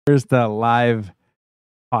Here's the live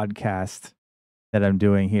podcast that I'm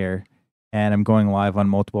doing here, and I'm going live on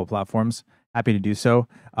multiple platforms. Happy to do so.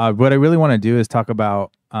 What I really want to do is talk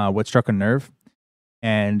about what struck a nerve.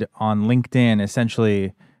 And on LinkedIn,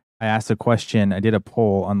 essentially, I asked a question. I did a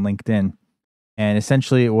poll on LinkedIn, and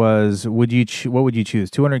essentially, it was: what would you choose?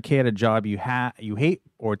 200K at a job you hate,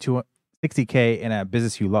 or 60K in a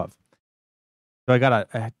business you love? So I got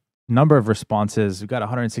a number of responses. We got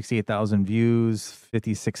 168,000 views,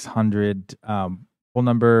 5,600 poll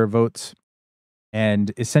number votes,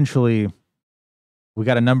 and essentially, we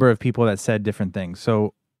got a number of people that said different things.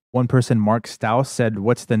 So one person, Mark Staus, said,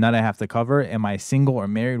 "What's the nut I have to cover? Am I single or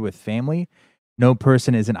married with family? No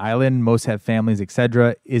person is an island. Most have families,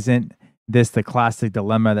 etc. Isn't this the classic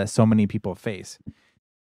dilemma that so many people face?"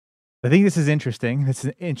 I think this is interesting. It's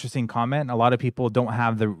an interesting comment. A lot of people don't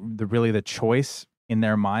have the choice in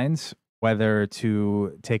their minds whether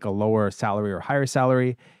to take a lower salary or higher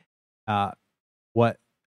salary. What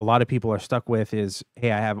a lot of people are stuck with is,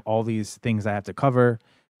 hey, I have all these things I have to cover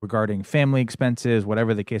regarding family expenses,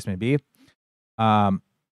 whatever the case may be.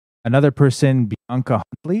 Another person, Bianca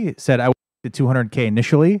Huntley, said, "I went to 200K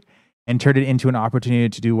initially and turned it into an opportunity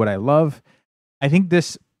to do what I love." I think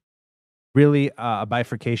this really a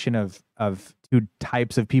bifurcation of two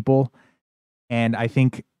types of people. And I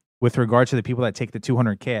think with regard to the people that take the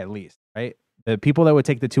 200K, at least, right? The people that would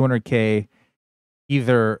take the 200K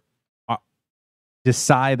either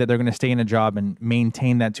decide that they're going to stay in a job and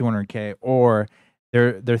maintain that 200K, or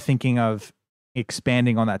they're thinking of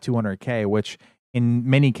expanding on that 200K, which in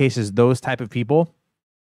many cases, those type of people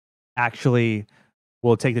actually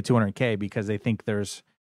will take the 200K because they think there's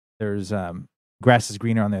grass is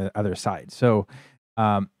greener on the other side. So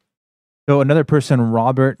another person,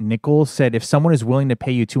 Robert Nichols, said, "If someone is willing to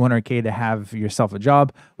pay you 200K to have yourself a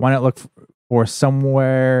job, why not look for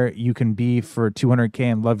somewhere you can be for 200K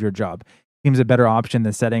and love your job? Seems a better option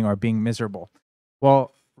than setting or being miserable."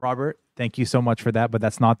 Well, Robert, thank you so much for that, but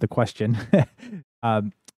that's not the question.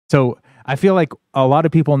 So I feel like a lot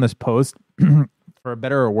of people in this post, for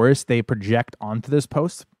better or worse, they project onto this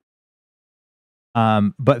post.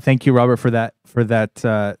 But thank you, Robert, for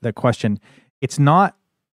that question. It's not,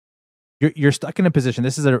 you're stuck in a position.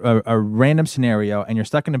 This is a random scenario, and you're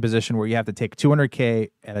stuck in a position where you have to take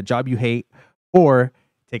 200K at a job you hate, or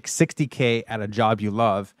take 60K at a job you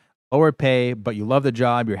love. Lower pay, but you love the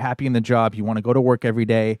job. You're happy in the job. You want to go to work every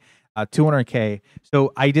day. 200K.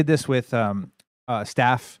 So I did this with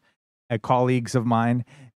staff, colleagues of mine,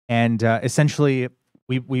 and essentially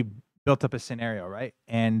we built up a scenario, right?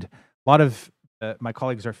 And a lot of my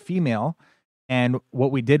colleagues are female, and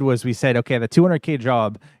what we did was we said, okay, the 200K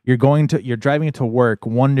job, you're driving to work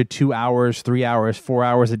 1 to 2 hours, 3 hours, 4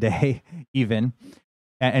 hours a day, even.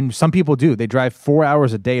 And some people do. They drive 4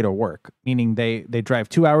 hours a day to work, meaning they drive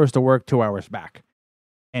 2 hours to work, 2 hours back.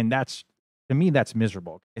 And to me, that's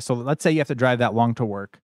miserable. So let's say you have to drive that long to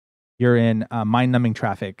work. You're in mind-numbing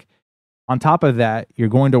traffic. On top of that, you're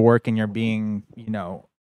going to work and you're being,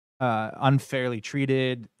 unfairly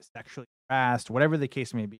treated, sexually harassed, whatever the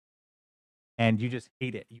case may be. And you just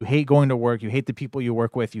hate it. You hate going to work. You hate the people you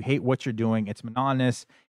work with. You hate what you're doing. It's monotonous.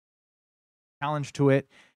 Challenge to it.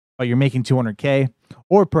 But you're making 200K,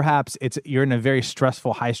 or perhaps you're in a very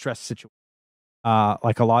stressful, high stress situation,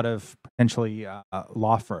 like a lot of potentially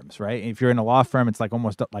law firms, right? If you're in a law firm, it's like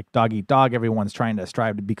almost like dog eat dog. Everyone's trying to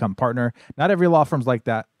strive to become partner. Not every law firm's like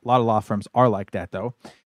that. A lot of law firms are like that, though.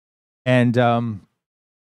 And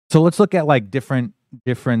so let's look at like different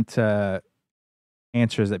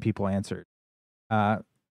answers that people answered. Let's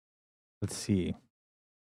see.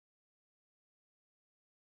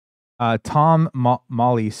 Tom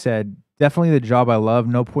Molly said, "Definitely the job I love.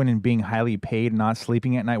 No point in being highly paid, not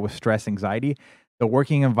sleeping at night with stress, anxiety. The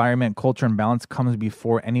working environment, culture, and balance comes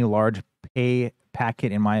before any large pay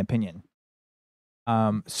packet, in my opinion."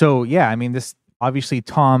 So yeah, I mean, this obviously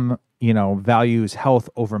Tom, values health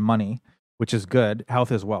over money, which is good.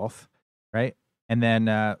 Health is wealth, right? And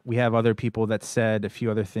then we have other people that said a few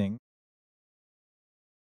other things.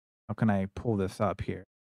 How can I pull this up here?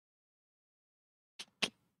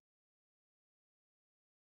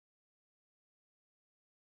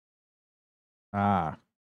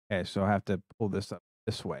 Okay, so I have to pull this up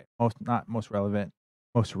this way. Not most relevant,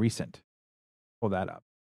 most recent. Pull that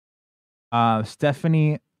up.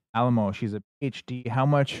 Stephanie Alamo, she's a PhD. How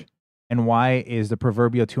much and why is the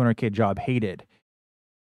proverbial 200K job hated?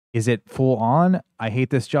 Is it full on? I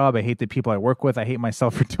hate this job. I hate the people I work with. I hate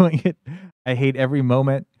myself for doing it. I hate every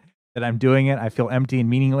moment that I'm doing it. I feel empty and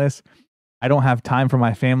meaningless. I don't have time for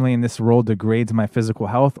my family, and this role degrades my physical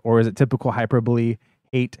health. Or is it typical hyperbole,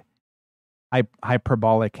 hate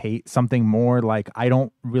hyperbolic hate, something more like I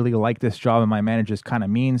don't really like this job and my manager's kind of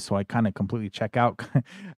mean, so I kind of completely check out.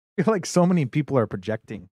 I feel like so many people are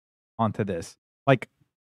projecting onto this. Like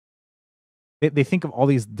they think of all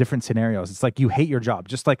these different scenarios. It's like you hate your job,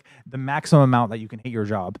 just like the maximum amount that you can hate your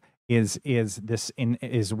job is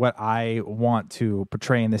what I want to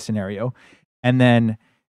portray in this scenario. And then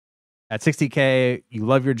at 60K, you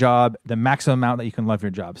love your job, the maximum amount that you can love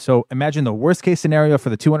your job. So imagine the worst case scenario for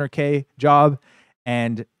the 200K job,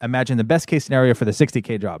 and imagine the best case scenario for the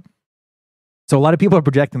 60K job. So a lot of people are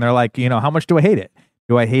projecting. They're like, how much do I hate it?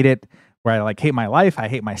 Do I hate it where I like hate my life? I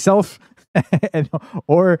hate myself,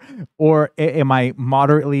 or am I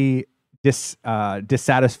moderately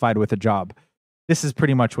dissatisfied with the job? This is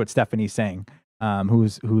pretty much what Stephanie's saying,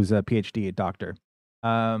 who's a PhD doctor.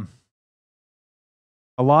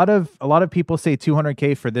 A lot of people say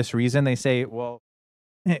 200K for this reason. They say, well,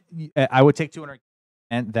 I would take 200K,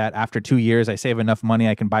 and that after 2 years I save enough money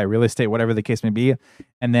I can buy real estate, whatever the case may be,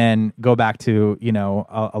 and then go back to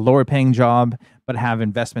a lower paying job, but have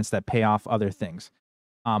investments that pay off other things.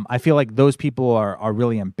 I feel like those people are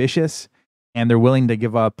really ambitious, and they're willing to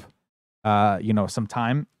give up some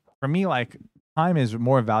time. For me, like, time is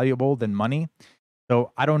more valuable than money.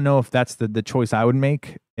 So I don't know if that's the choice I would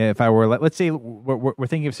make if I were, let's say we're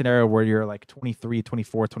thinking of a scenario where you're like 23,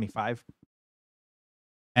 24, 25,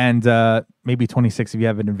 and maybe 26 if you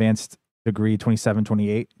have an advanced degree, 27,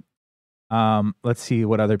 28. Let's see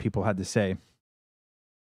what other people had to say.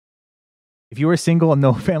 If you are single and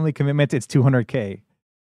no family commitment, it's 200K.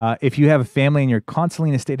 If you have a family and you're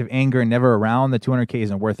constantly in a state of anger and never around, the 200K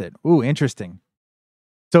isn't worth it. Ooh, interesting.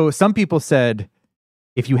 So some people said,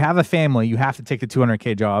 if you have a family, you have to take the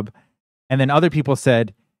 200K job. And then other people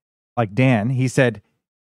said, like Dan, he said,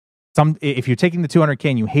 if you're taking the 200K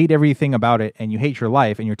and you hate everything about it and you hate your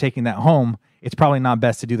life and you're taking that home, it's probably not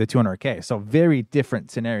best to do the 200K. So very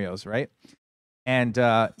different scenarios, right? And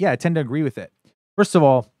I tend to agree with it. First of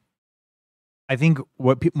all, I think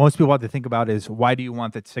what most people have to think about is, why do you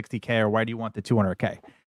want the 60K or why do you want the 200K?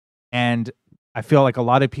 And I feel like a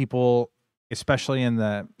lot of people, especially in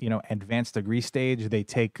the advanced degree stage, they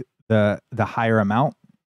take the higher amount,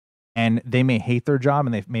 and they may hate their job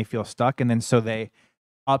and they may feel stuck, and then so they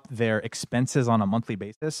up their expenses on a monthly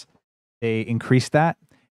basis. They increase that,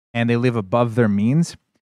 and they live above their means.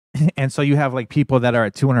 And so you have like people that are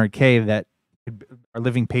at 200K that are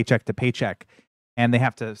living paycheck to paycheck, and they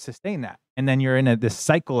have to sustain that. And then you're in this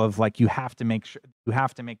cycle of like, you have to make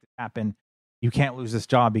this happen. You can't lose this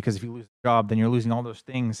job, because if you lose the job, then you're losing all those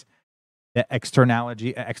things, the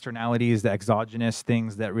externalities, the exogenous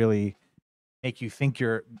things that really make you think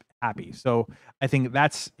you're happy. So I think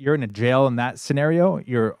you're in a jail in that scenario.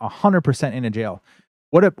 You're 100% in a jail.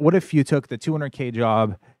 What if you took the 200K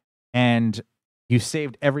job and you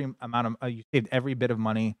saved every bit of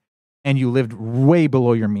money, and you lived way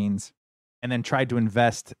below your means, and then tried to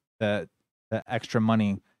invest the extra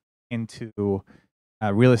money into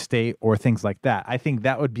real estate or things like that? I think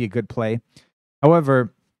that would be a good play.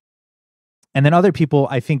 However, and then other people,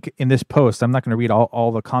 I think in this post, I'm not going to read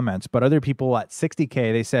all the comments, but other people at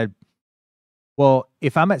 60K, they said, well,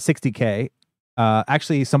 if I'm at 60K,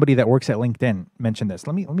 actually somebody that works at LinkedIn mentioned this.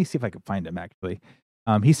 Let me see if I can find him actually.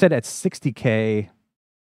 He said at 60K,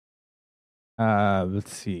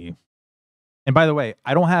 let's see. And by the way,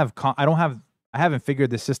 I haven't figured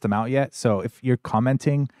this system out yet. So if you're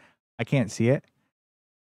commenting, I can't see it.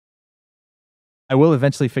 I will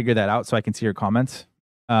eventually figure that out so I can see your comments.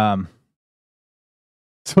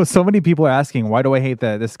 So many people are asking, why do I hate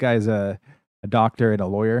that this guy's a doctor and a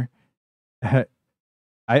lawyer?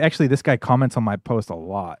 This guy comments on my post a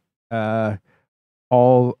lot.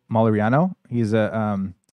 Paul Maloriano, I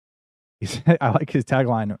like his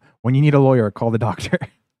tagline: when you need a lawyer, call the doctor.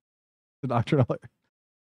 The doctor and a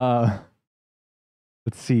lawyer.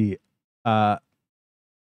 Let's see.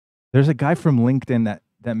 There's a guy from LinkedIn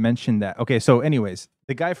that mentioned that. Okay, so anyways,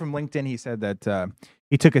 the guy from LinkedIn, he said that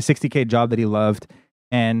he took a 60K job that he loved,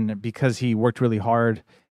 and because he worked really hard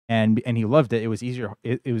and he loved it, it was easier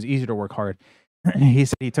to work hard. He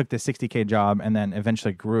said he took the 60K job and then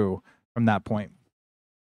eventually grew from that point.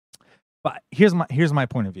 But here's my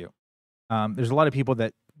point of view. There's a lot of people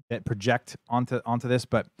that project onto this,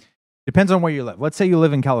 but depends on where you live. Let's say you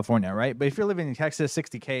live in California, right? But if you're living in Texas,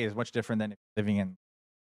 60K is much different than if you're living in.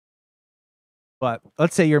 But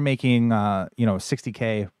let's say you're making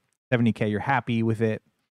 60K, 70K, you're happy with it.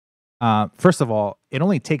 First of all, it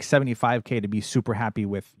only takes 75K to be super happy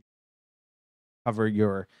with, cover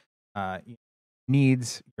your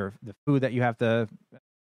needs, the food that you have to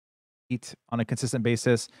eat on a consistent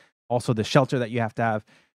basis, also the shelter that you have to have.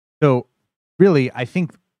 So really, I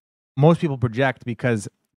think most people project because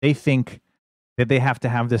they think that they have to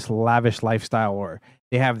have this lavish lifestyle, or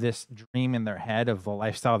they have this dream in their head of the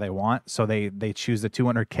lifestyle they want. So they choose the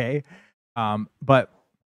 200K. But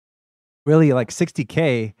really, like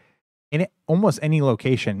 60K in almost any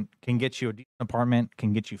location can get you a decent apartment,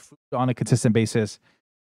 can get you food on a consistent basis.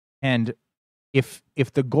 And if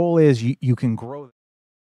the goal is you can grow,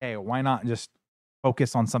 hey, why not just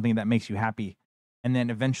focus on something that makes you happy? And then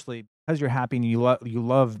eventually, because you're happy and you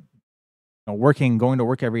love working, going to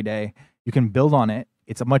work every day, you can build on it.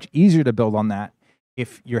 It's much easier to build on that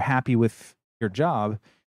if you're happy with your job,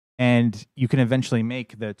 and you can eventually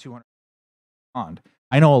make the 200 bond.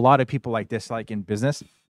 I know a lot of people like this, like in business.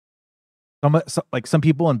 Some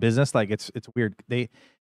people in business, like it's weird. They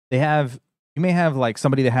have, you may have like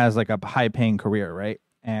somebody that has like a high paying career, right?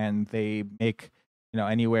 And they make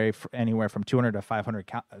anywhere from $200 to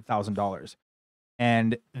 $500,000.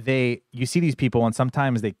 And you see these people, and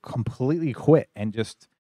sometimes they completely quit and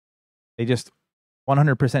they just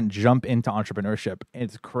 100% jump into entrepreneurship.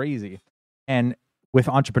 It's crazy. And with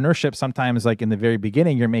entrepreneurship, sometimes like in the very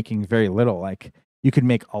beginning, you're making very little. Like you could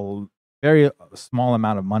make a very small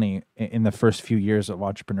amount of money in the first few years of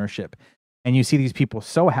entrepreneurship. And you see these people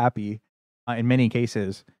so happy, in many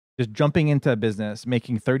cases, just jumping into a business,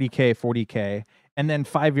 making 30K, 40K. And then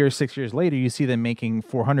 5 years, 6 years later, you see them making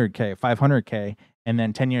 400K, 500K. And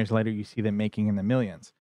then 10 years later, you see them making in the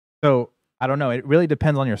millions. So I don't know. It really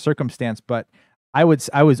depends on your circumstance, but I was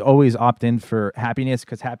always opt in for happiness,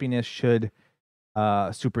 because happiness should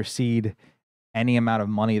supersede any amount of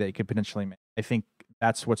money that you could potentially make. I think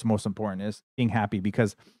that's what's most important, is being happy,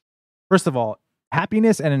 because first of all,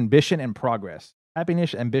 happiness and ambition and progress.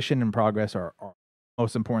 Happiness, ambition, and progress are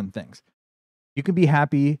most important things. You can be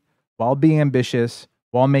happy while being ambitious,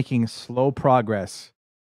 while making slow progress.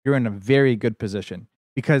 You're in a very good position,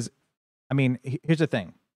 because, I mean, here's the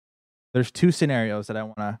thing. There's two scenarios that I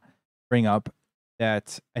want to bring up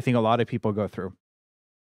that I think a lot of people go through.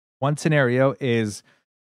 One scenario is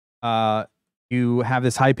you have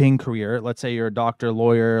this high-paying career. Let's say you're a doctor,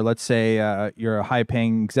 lawyer. Let's say you're a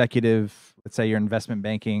high-paying executive. Let's say you're investment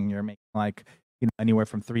banking. You're making like anywhere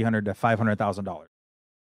from $300,000 to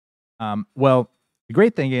 $500,000. Well, the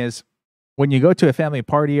great thing is when you go to a family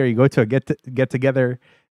party, or you go to a get together,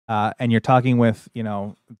 and you're talking with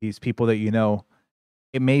these people that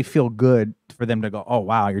it may feel good for them to go, oh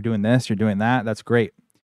wow, you're doing this, you're doing that. That's great.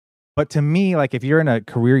 But to me, like if you're in a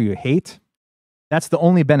career you hate, that's the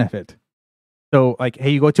only benefit. So like, hey,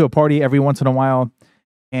 you go to a party every once in a while,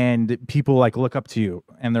 and people like look up to you,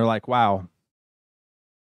 and they're like, wow,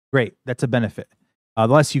 great. That's a benefit. The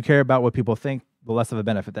less you care about what people think, the less of a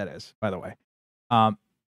benefit that is, by the way.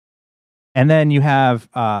 And then you have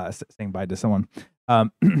saying bye to someone.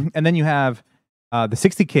 And then you have the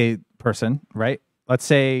 60K person, right? Let's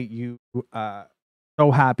say you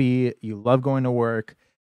so happy, you love going to work.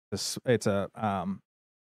 It's a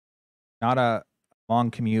not a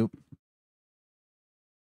long commute,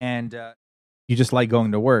 and you just like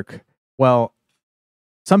going to work. Well,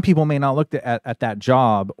 some people may not look at that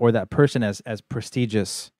job or that person as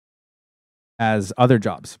prestigious as other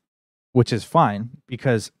jobs, which is fine,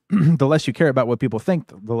 because the less you care about what people think,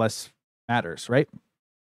 the less matters, right?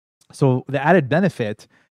 So the added benefit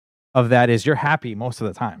of that is you're happy most of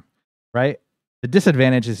the time, right? The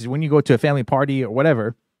disadvantage is when you go to a family party or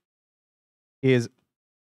whatever, is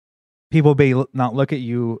people may not look at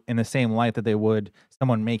you in the same light that they would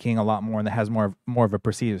someone making a lot more and that has more of a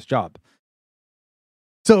prestigious job.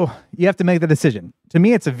 So you have to make the decision. To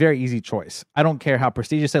me, it's a very easy choice. I don't care how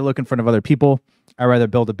prestigious I look in front of other people. I'd rather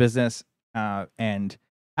build a business. And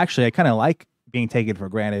actually, I kind of like being taken for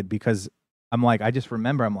granted, because I just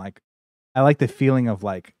remember, I like the feeling of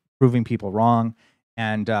like proving people wrong.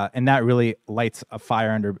 And that really lights a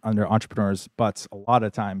fire under entrepreneurs' butts a lot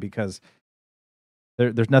of time, because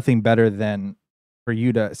there's nothing better than for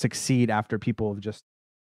you to succeed after people have just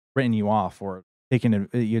written you off or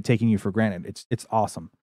taking you for granted. It's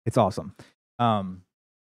awesome. It's awesome.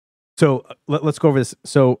 So let's go over this.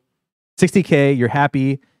 So 60K, you're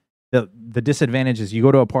happy. The disadvantage is you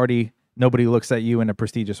go to a party, nobody looks at you in a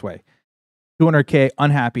prestigious way. 200K,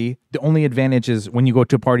 unhappy. The only advantage is when you go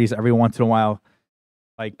to parties every once in a while,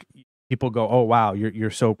 like people go, oh wow, you're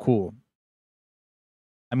so cool.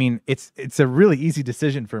 I mean, it's a really easy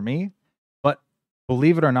decision for me, but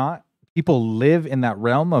believe it or not, people live in that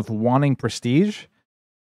realm of wanting prestige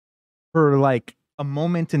for like a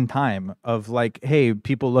moment in time of like, hey,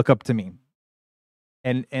 people look up to me.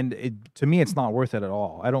 And to me, it's not worth it at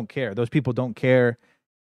all. I don't care. Those people don't care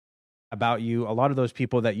about you. A lot of those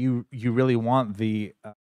people that you really want to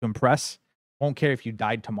impress won't care if you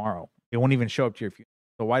died tomorrow. They won't even show up to your funeral.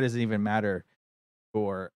 So why does it even matter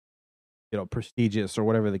or prestigious or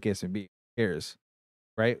whatever the case may be? Who cares,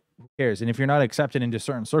 right? Who cares? And if you're not accepted into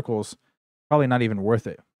certain circles, probably not even worth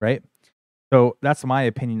it, right? So that's my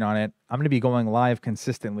opinion on it. I'm going to be going live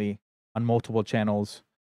consistently on multiple channels,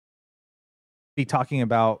 be talking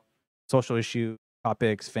about social issue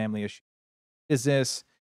topics, family issues, business,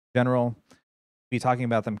 general, be talking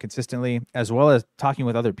about them consistently, as well as talking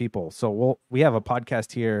with other people. So we have a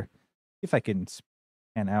podcast here. If I can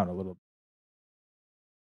pan out a little.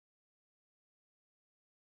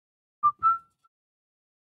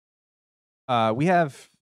 We have.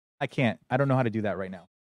 I can't. I don't know how to do that right now.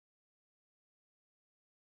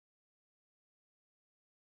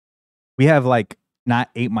 We have like not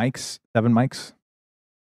 8 mics, 7 mics,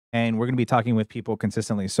 and we're going to be talking with people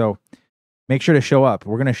consistently. So make sure to show up.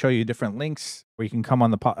 We're going to show you different links where you can come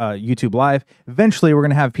on the YouTube live. Eventually, we're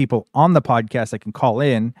going to have people on the podcast that can call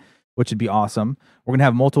in, which would be awesome. We're going to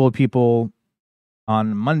have multiple people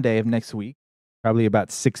on Monday of next week, probably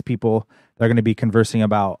about 6 people that are going to be conversing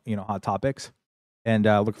about hot topics. And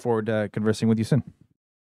look forward to conversing with you soon.